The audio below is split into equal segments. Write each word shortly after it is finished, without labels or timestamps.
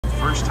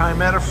First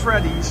time at a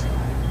Freddy's.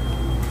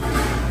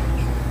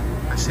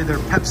 I see they're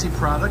Pepsi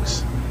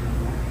products.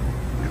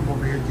 Come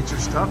over here and get your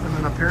stuff, and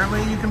then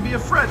apparently you can be a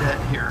Fredhead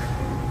here.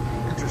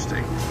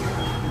 Interesting.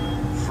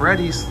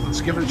 Freddy's, let's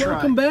give it a try.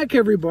 Welcome back,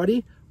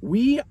 everybody.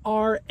 We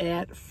are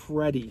at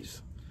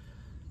Freddy's.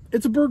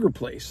 It's a burger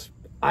place.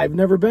 I've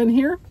never been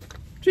here.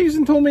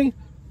 Jason told me,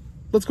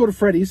 let's go to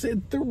Freddy's.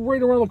 They're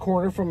right around the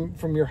corner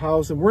from your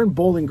house, and we're in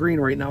Bowling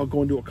Green right now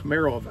going to a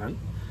Camaro event.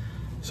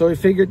 So I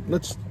figured,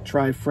 let's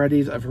try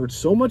Freddy's. I've heard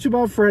so much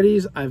about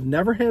Freddy's. I've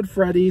never had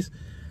Freddy's.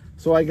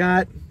 So I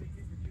got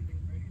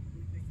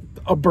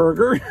a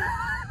burger.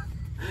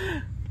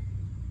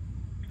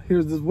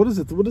 Here's this, what is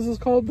it? What is this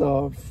called?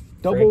 The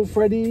double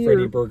Freddy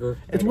burger.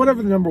 It's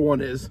whatever the number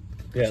one is.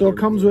 Yeah, so it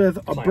comes with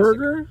a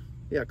burger.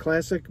 Yeah,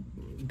 classic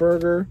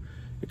burger.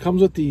 It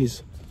comes with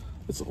these,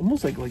 it's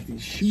almost like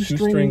these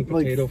shoestring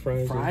potato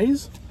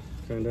fries.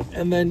 Kinda.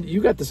 And then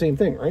you got the same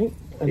thing, right?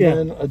 And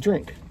then a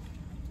drink.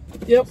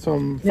 Yep.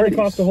 Some Freddy's. It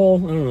cost a whole,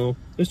 I don't know,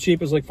 it's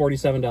cheap as like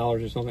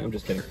 $47 or something. I'm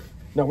just kidding.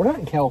 No, we're not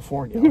in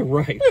California.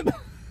 Right.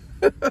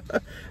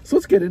 So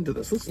let's get into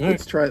this.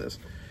 Let's try this.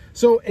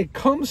 So it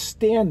comes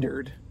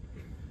standard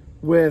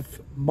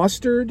with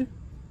mustard,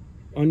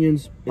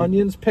 onions,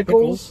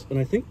 pickles, and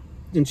I think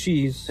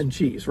cheese. And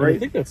cheese, right? I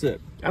think that's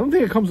it. I don't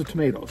think it comes with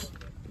tomatoes.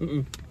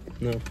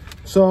 No.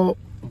 So,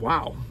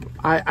 wow.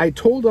 I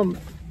told them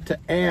to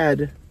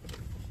add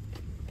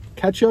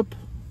ketchup.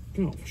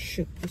 Oh,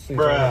 shit. This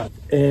thing's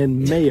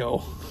and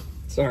mayo.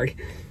 Sorry.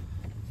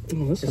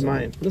 Oh, this is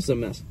a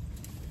mess.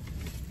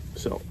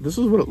 So, this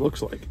is what it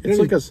looks like. It's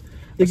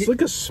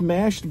like a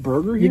smashed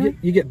burger here.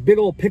 You get big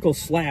old pickle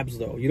slabs,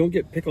 though. You don't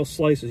get pickle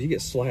slices. You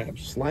get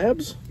slabs.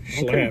 Slabs?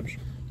 Slabs.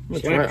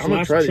 Okay. I'm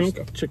going to try these.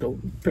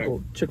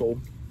 Pickle.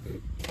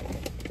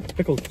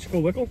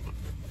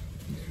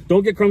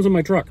 Don't get crumbs on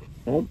my truck.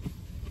 Oh.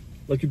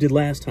 Like you did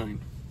last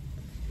time.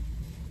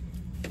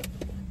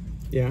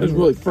 Yeah. It's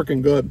really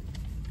freaking good.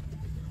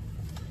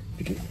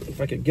 If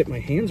I could get my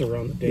hands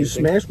around the These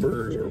smash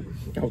burgers are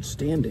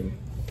outstanding.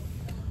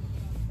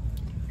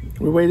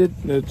 We waited.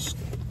 It's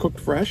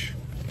cooked fresh.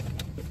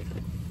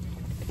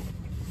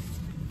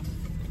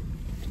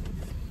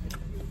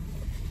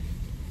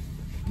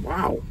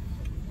 Wow.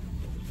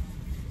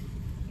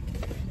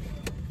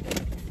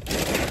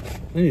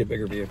 I need a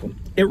bigger vehicle.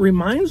 It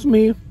reminds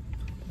me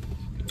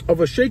of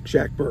a Shake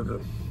Shack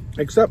burger,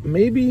 except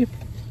maybe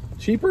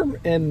cheaper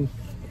and,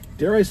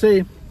 dare I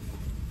say,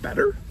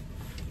 better.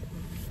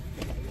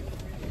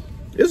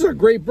 This is a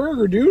great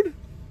burger, dude.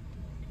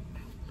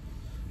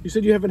 You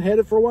said you haven't had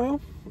it for a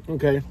while?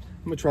 Okay, I'm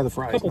gonna try the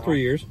fries. Couple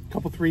 3 years.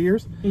 Couple 3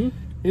 years? Mm-hmm.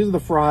 These are the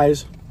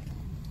fries.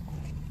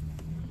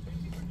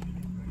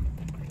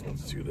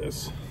 Let's do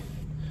this.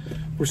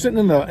 We're sitting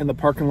in the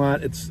parking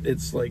lot. It's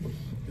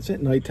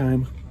at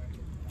nighttime.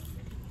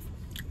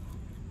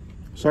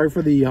 Sorry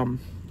for the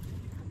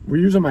we're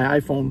using my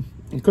iPhone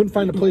and couldn't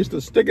find a place to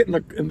stick it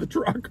in the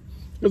truck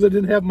because I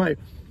didn't have my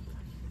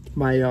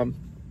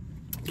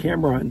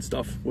camera and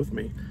stuff with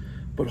me.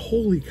 But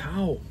holy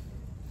cow.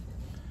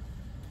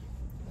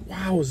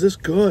 Wow, is this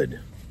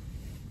good?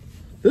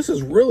 This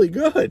is really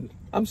good.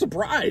 I'm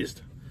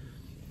surprised.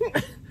 You're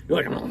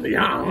like, oh,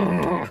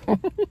 yeah. I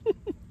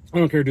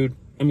don't care, dude.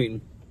 I'm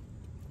eating.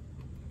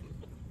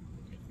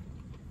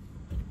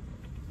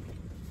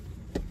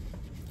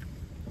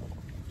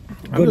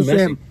 I'm just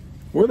saying,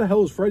 where the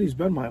hell has Freddy's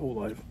been my whole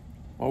life?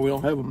 Oh, we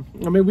don't have them.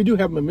 I mean, we do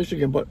have them in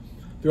Michigan, but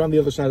they're on the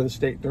other side of the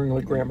state. They're in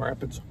like Grand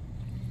Rapids.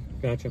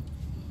 Gotcha.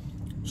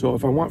 So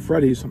if I want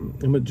Freddy's, I'm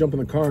gonna jump in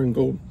the car and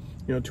go,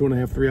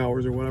 2.5, 3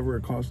 hours or whatever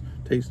it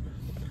takes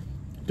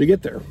to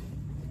get there.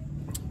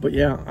 But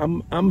yeah,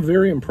 I'm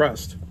very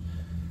impressed.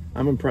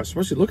 I'm impressed.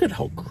 Especially look at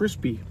how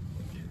crispy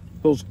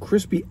those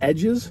crispy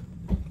edges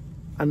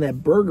on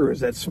that burger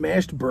is. That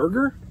smashed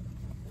burger.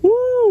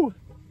 Woo!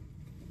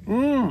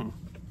 Mmm.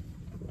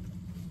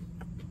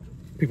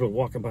 People are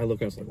walking by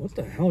looking at us like, what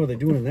the hell are they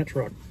doing in that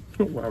truck?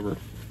 Whatever.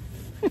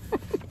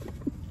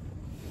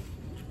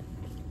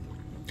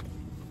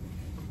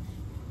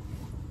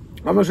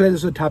 I'm gonna say this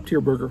is a top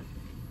tier burger.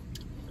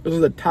 This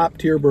is a top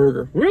tier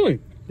burger. Really?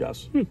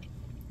 Yes.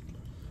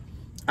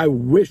 I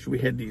wish we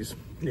had these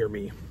near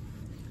me.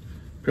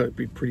 Probably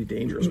be pretty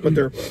dangerous, but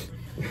they're.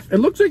 It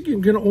looks like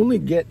you can only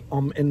get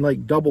in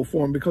like double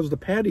form because the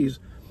patties,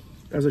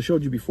 as I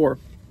showed you before,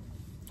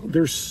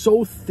 they're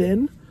so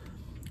thin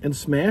and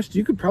smashed.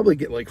 You could probably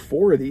get like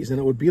 4 of these, and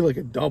it would be like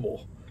a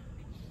double.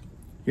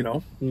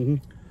 Mm-hmm.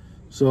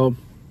 So,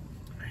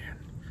 man,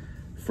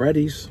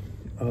 Freddy's.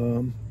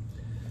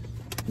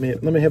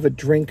 Let me have a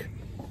drink.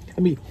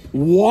 Let me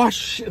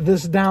wash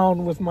this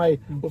down with my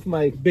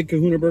big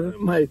Kahuna burger.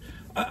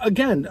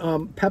 Again,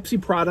 Pepsi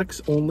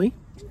products only.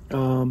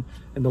 In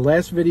the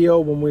last video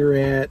when we were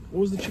at,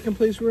 what was the chicken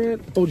place we were at?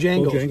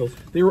 Bojangles.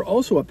 They were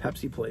also a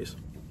Pepsi place.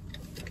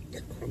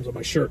 Crumbs on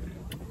my shirt.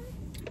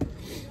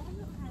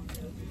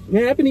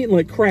 Man, I've been eating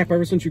like crap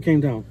ever since you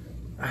came down.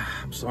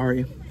 I'm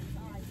sorry.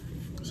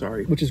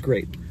 Sorry. Which is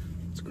great.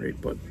 It's great,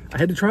 but I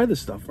had to try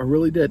this stuff. I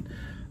really did.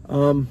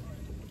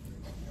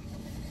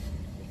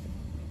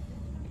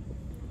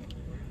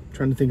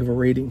 trying to think of a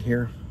rating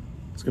here.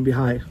 It's going to be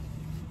high.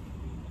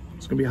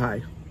 It's going to be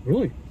high.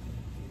 Really?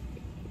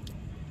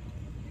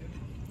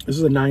 This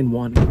is a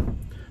 9-1.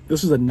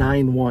 This is a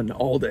 9-1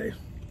 all day.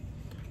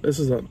 This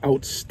is an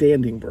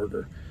outstanding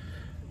burger.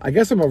 I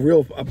guess I'm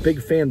a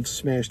big fan of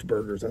smashed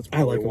burgers. That's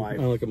probably why. I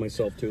like it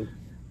myself too.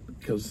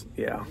 Because,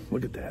 yeah,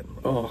 look at that.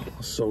 Oh,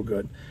 so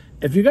good.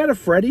 If you got a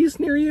Freddy's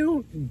near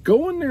you,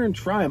 go in there and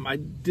try them. I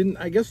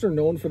guess they're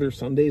known for their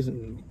sundaes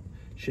and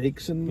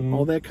shakes and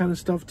all that kind of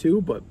stuff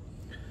too, but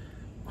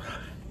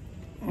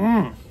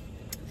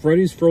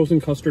Freddy's frozen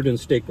custard and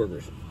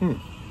Steakburgers.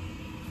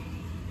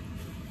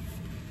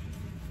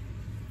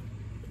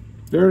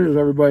 There it is,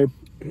 everybody.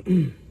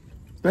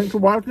 Thanks for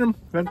watching.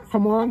 Thanks for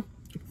coming along.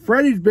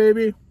 Freddy's,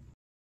 baby.